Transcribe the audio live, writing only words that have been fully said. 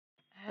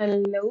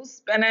Hello,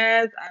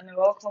 spinners, and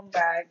welcome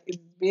back.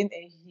 It's been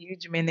a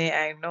huge minute,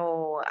 I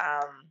know.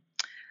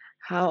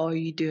 How are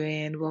you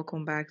doing?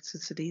 Welcome back to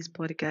today's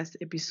podcast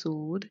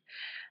episode.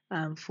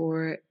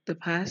 For the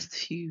past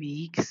few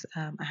weeks,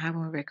 I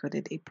haven't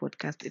recorded a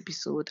podcast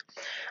episode,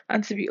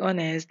 and to be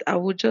honest, I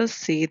would just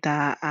say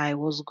that I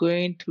was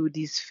going through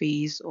this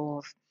phase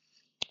of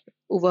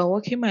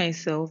overworking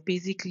myself,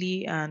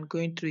 basically, and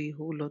going through a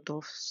whole lot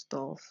of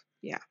stuff.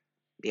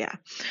 Yeah,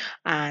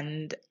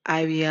 and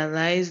I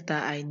realized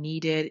that I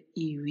needed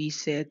a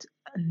reset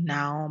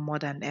now more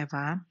than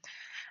ever.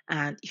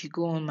 And if you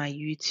go on my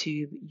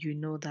YouTube, you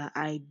know that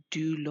I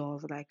do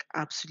love, like,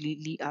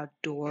 absolutely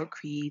adore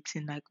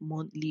creating like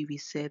monthly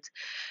reset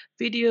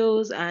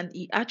videos, and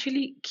it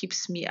actually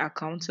keeps me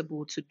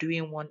accountable to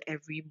doing one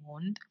every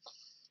month.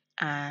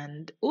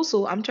 And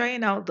also, I'm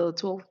trying out the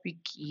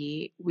 12-week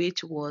year,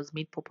 which was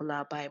made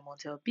popular by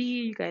Montel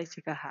B. You guys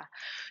check out her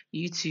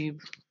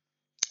YouTube.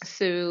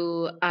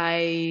 So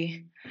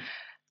I'm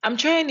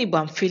trying it, but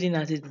I'm failing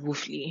at it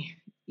woefully.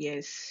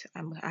 Yes,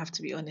 I have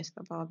to be honest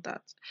about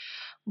that.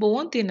 But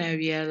one thing I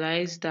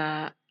realized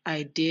that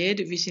I did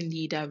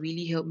recently that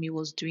really helped me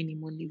was doing a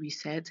monthly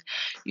reset.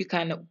 You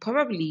can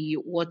probably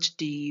watch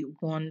the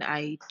one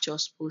I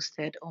just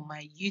posted on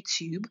my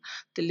YouTube.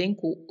 The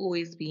link will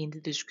always be in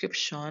the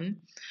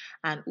description,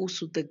 and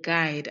also the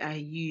guide I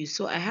use.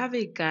 So I have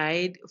a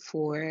guide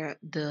for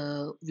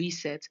the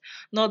reset,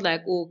 not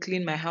like, oh,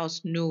 clean my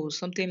house. No,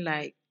 something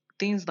like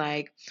things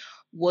like,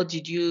 what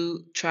did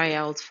you try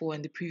out for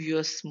in the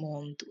previous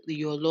month,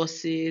 your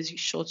losses, your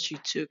shots you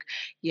took.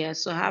 Yeah,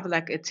 so I have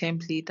like a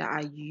template that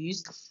I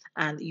use,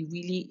 and it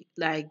really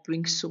like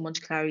brings so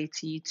much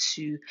clarity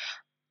to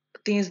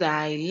things that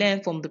I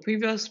learned from the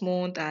previous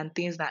month and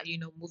things that,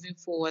 moving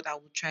forward I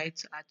will try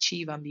to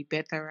achieve and be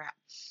better at.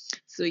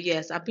 So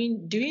yes, I've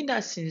been doing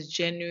that since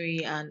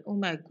January, and oh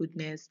my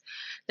goodness,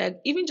 like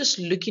even just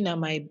looking at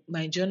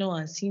my journal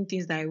and seeing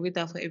things that I wrote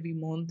out for every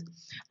month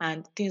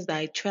and things that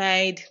I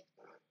tried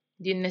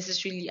didn't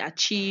necessarily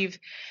achieve,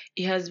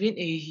 it has been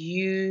a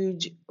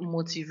huge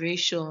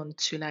motivation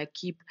to like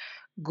keep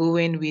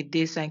going with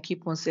this and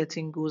keep on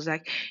setting goals.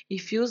 Like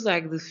it feels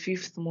like the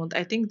fifth month.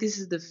 I think this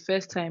is the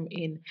first time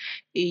in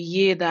a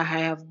year that I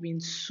have been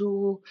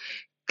so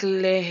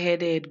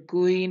clear-headed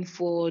going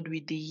forward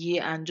with the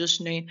year and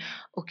just knowing,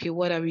 okay,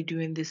 what are we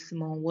doing this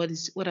month,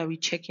 what are we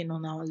checking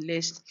on our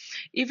list,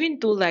 even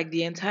though like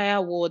the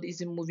entire world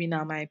isn't moving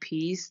at my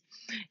pace,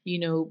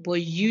 but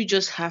you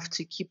just have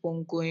to keep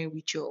on going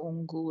with your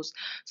own goals.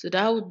 So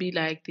that would be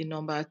like the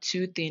number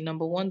two thing.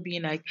 Number one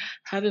being like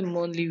have a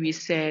monthly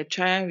reset,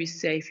 try and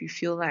reset if you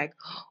feel like,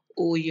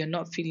 oh, you're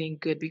not feeling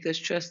good, because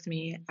trust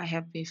me, I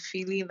have been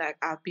feeling like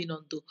I've been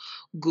on the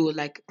go,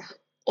 like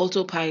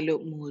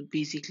autopilot mode,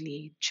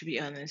 basically, to be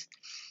honest.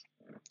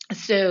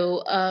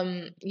 So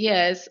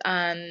yes,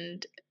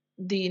 and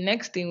the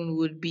next thing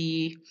would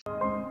be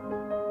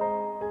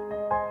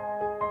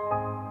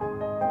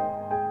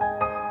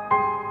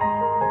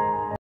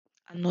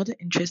another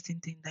interesting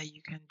thing that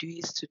you can do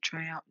is to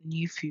try out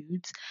new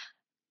foods.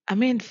 I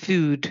mean,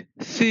 food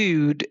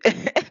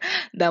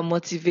that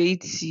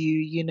motivates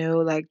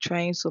you, like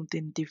trying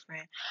something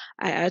different.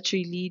 I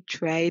actually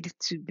tried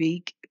to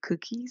bake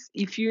cookies.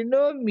 If you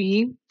know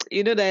me,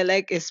 you know that I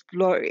like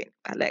exploring.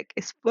 I like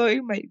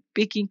exploring my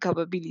baking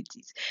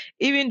capabilities,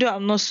 even though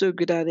I'm not so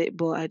good at it,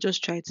 but I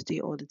just try to do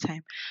it all the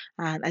time.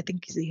 And I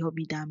think it's a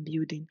hobby that I'm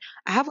building.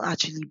 I haven't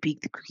actually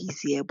baked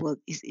cookies yet, but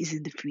it's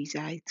in the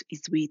freezer.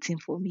 It's waiting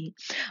for me.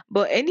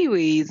 But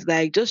anyways,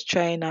 like just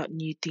trying out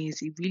new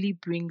things, it really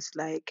brings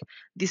like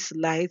this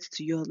light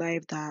to your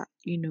life that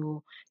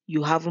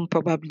you haven't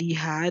probably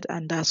had,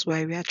 and that's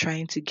why we are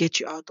trying to get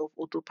you out of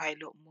autopilot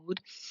mode.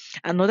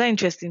 Another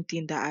interesting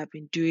thing that I've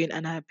been doing,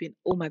 and I've been,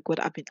 oh my god,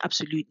 I've been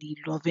absolutely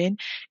loving,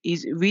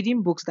 is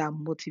reading books that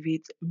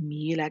motivate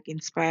me, like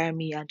inspire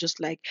me, and just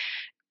like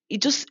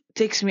it just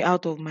takes me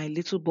out of my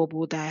little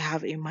bubble that I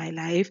have in my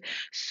life.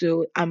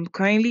 So I'm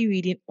currently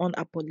reading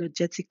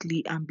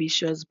Unapologetically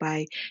Ambitious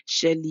by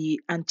Shelley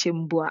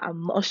Anchembua.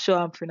 I'm not sure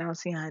I'm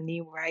pronouncing her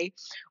name right,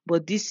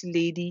 but this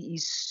lady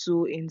is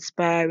so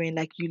inspiring.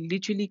 Like you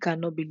literally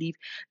cannot believe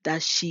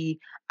that she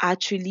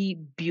actually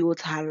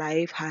built her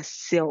life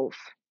herself.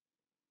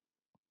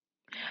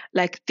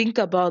 Like think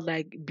about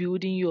like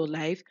building your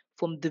life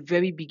from the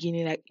very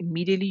beginning, like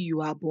immediately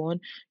you are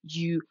born,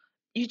 you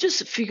you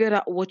just figured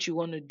out what you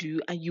want to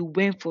do and you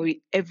went for it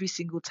every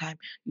single time.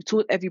 You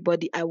told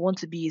everybody I want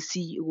to be a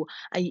CEO,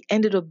 and you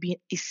ended up being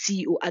a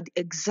CEO at the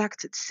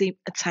exact same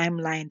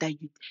timeline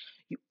that you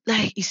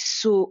like. It's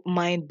so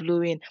mind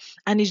blowing,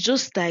 and it's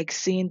just like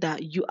saying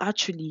that you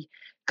actually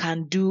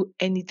can do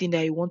anything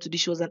that you want to do.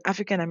 She was an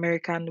African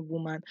American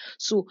woman,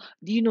 so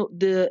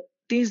the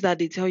things that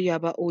they tell you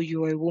about, oh,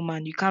 you're a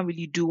woman, you can't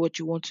really do what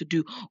you want to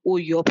do, oh,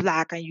 you're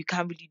black and you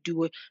can't really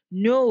do it.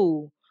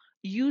 No,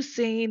 you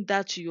saying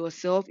that to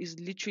yourself is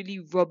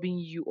literally robbing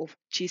you of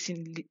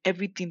chasing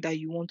everything that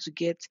you want to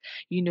get,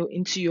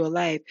 into your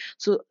life.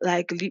 So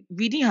like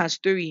reading her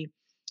story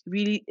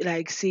really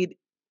like said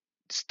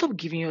stop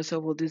giving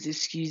yourself all those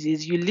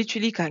excuses. You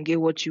literally can get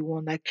what you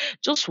want. Like,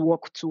 just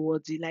walk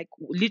towards it. Like,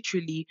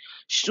 literally,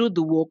 show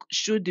the work,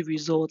 show the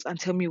results, and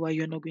tell me why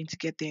you're not going to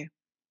get there.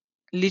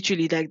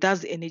 Literally, like, that's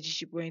the energy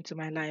she brought into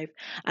my life,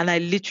 and I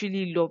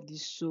literally love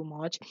this so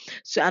much.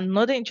 So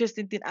another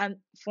interesting thing, and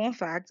fun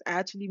fact, I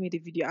actually made a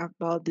video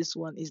about this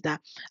one, is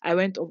that I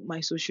went off my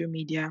social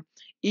media.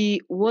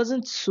 It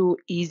wasn't so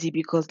easy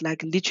because,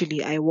 like,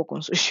 literally, I work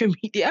on social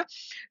media.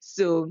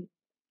 So,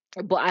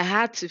 but I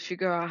had to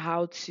figure out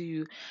how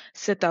to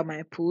set up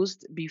my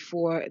post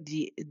before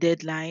the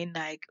deadline,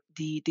 like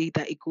the day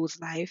that it goes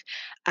live,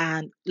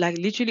 and like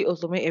literally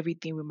automate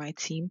everything with my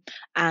team.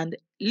 And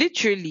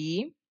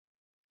literally,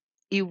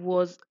 it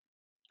was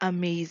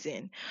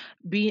amazing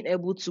being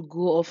able to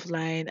go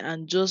offline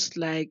and just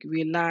like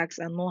relax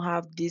and not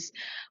have this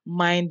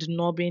mind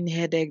numbing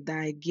headache that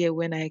I get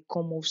when I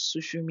come off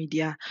social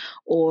media,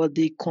 or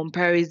the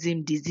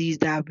comparison disease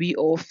that we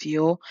all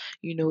feel.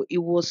 It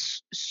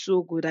was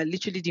so good. I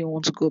literally didn't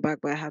want to go back,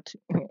 but I had to.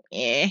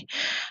 Yeah.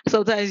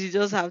 Sometimes you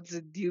just have to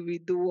deal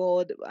with the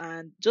world,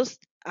 and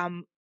just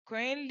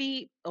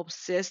currently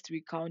obsessed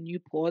with Cal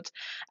Newport.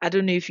 I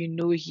don't know if you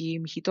know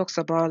him. He talks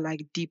about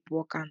like deep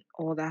work and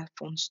all that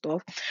fun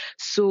stuff.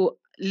 So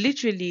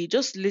literally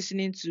just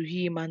listening to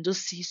him and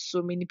just see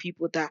so many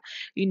people that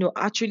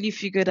actually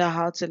figured out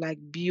how to like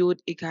build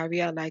a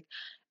career like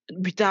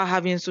without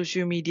having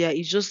social media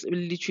is just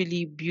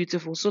literally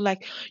beautiful. So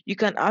like you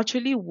can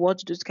actually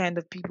watch those kind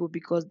of people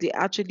because they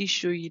actually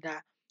show you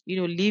that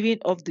living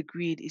off the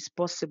grid is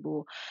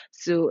possible.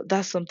 So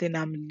that's something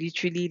I'm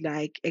literally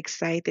like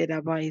excited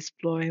about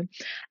exploring.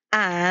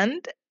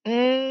 And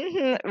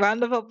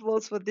round of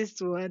applause for this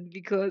one,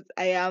 because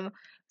I am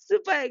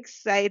super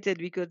excited,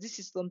 because this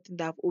is something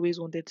that I've always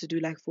wanted to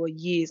do. Like for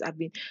years, I've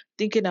been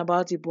thinking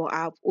about it, but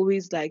I've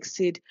always like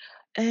said,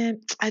 I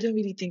don't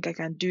really think I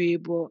can do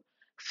it. But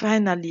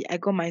finally, I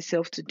got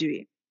myself to do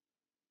it.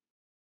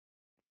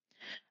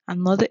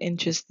 Another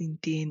interesting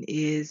thing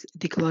is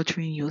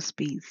decluttering your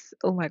space.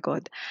 Oh my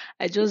God.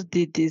 I just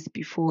did this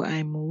before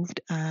I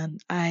moved,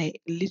 and I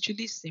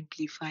literally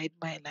simplified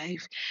my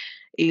life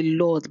a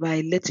lot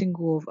by letting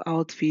go of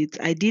outfits.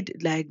 I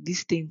did like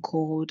this thing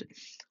called,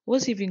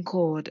 what's it even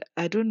called?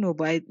 I don't know,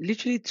 but I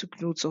literally took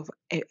notes of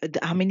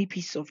how many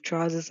pieces of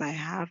trousers I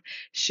have,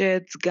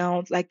 shirts,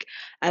 gowns. Like,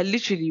 I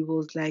literally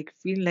was like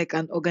feeling like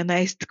an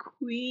organized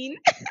queen.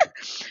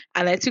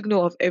 And I took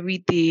note of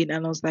everything,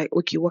 and I was like,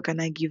 okay, what can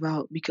I give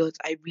out? Because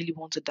I really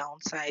want to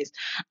downsize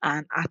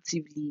and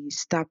actively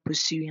start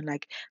pursuing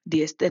like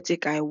the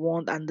aesthetic I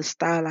want and the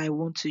style I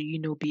want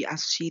to, be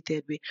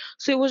associated with.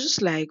 So it was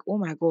just like, oh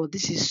my God,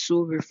 this is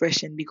so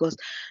refreshing, because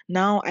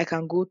now I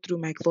can go through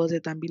my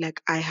closet and be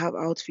like, I have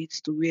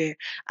outfits to wear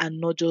and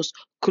not just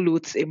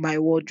clothes in my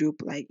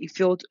wardrobe. Like, it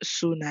felt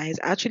so nice.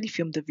 I actually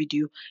filmed the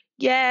video.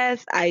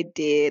 Yes, I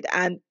did.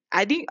 And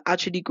I didn't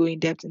actually go in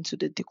depth into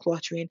the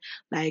decluttering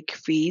like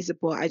phase,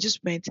 but I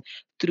just went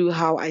through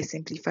how I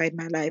simplified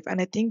my life. And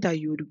I think that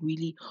you would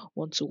really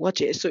want to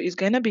watch it. So it's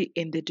gonna be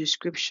in the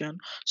description.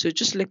 So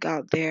just look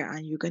out there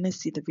and you're gonna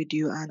see the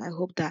video. And I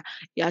hope that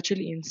it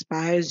actually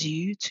inspires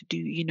you to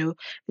do,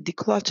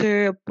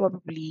 declutter.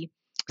 Probably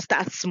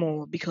start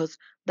small, because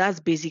that's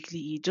basically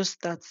it. Just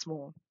start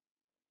small.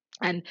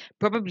 And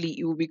probably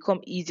it will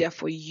become easier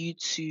for you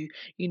to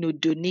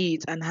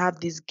donate and have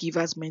this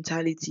givers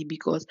mentality,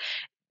 because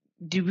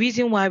the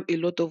reason why a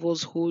lot of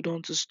us hold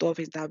on to stuff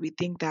is that we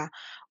think that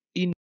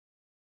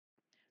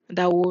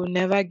we'll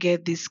never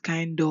get this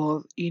kind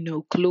of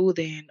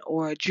clothing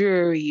or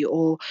jewelry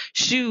or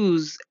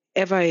shoes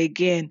ever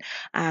again,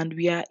 and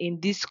we are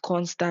in this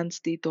constant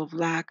state of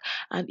lack.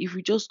 And if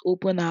we just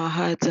open our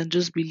hearts and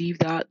just believe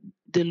that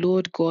the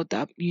Lord God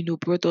that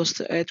brought us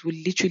to earth will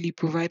literally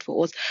provide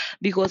for us,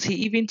 because he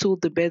even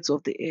told the birds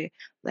of the air,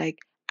 like,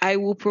 I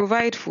will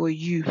provide for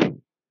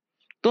you,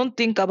 don't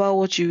think about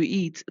what you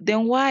eat.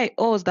 Then why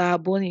us that are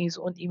born in his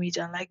own image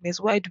and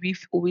likeness, why do we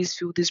always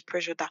feel this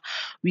pressure that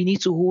we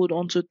need to hold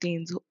on to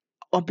things,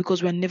 or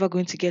because we're never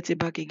going to get it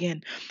back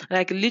again?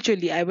 Like,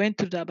 literally, I went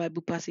through that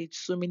Bible passage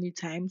so many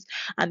times.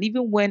 And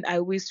even when I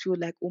always feel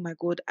like, oh my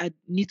God, I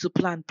need to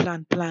plan,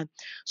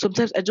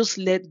 sometimes I just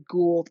let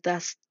go of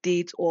that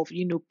state of,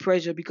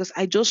 pressure, because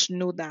I just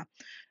know that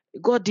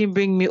God didn't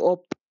bring me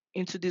up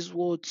into this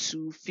world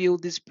to feel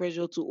this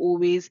pressure to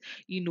always,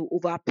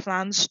 over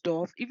plan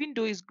stuff. Even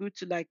though it's good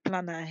to like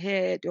plan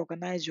ahead,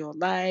 organize your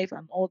life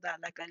and all that.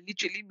 Like, I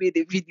literally made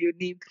a video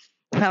named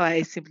How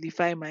I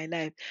Simplify My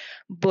Life.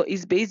 But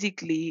it's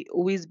basically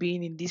always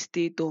being in this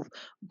state of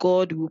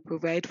God will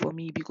provide for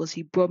me, because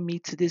He brought me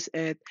to this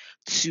earth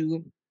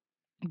to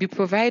be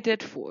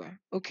provided for.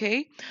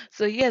 Okay.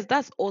 So yes,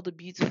 that's all the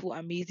beautiful,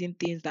 amazing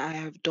things that I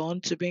have done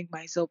to bring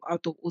myself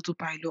out of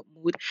autopilot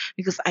mode,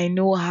 because I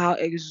know how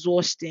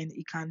exhausting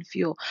it can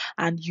feel.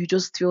 And you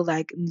just feel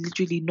like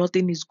literally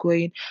nothing is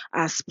going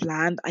as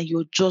planned, and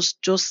you're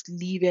just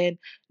living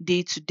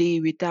day to day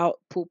without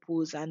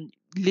purpose. And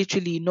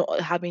literally not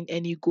having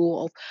any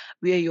goal of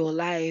where your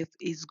life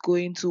is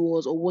going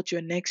towards or what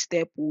your next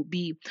step will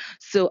be.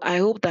 So I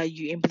hope that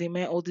you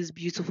implement all these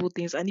beautiful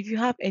things. And if you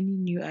have any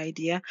new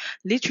idea,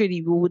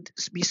 literally, we would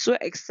be so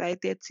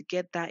excited to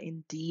get that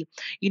in the,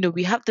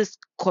 we have this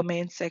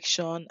comment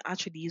section,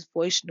 actually, is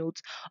voice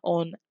notes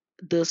on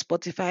the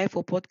Spotify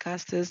for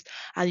podcasters,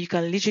 and you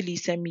can literally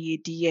send me a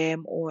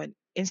DM on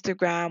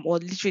Instagram or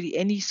literally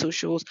any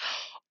socials,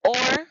 or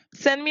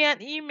send me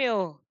an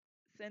email.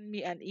 Send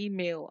me an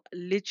email.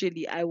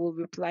 Literally, I will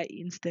reply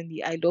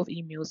instantly. I love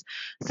emails.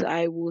 So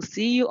I will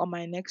see you on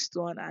my next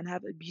one and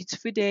have a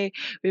beautiful day.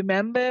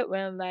 Remember,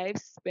 when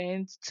life's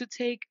spent, to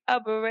take a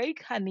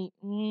break, honey.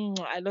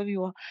 I love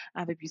you all.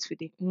 Have a beautiful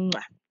day.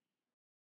 Mwah.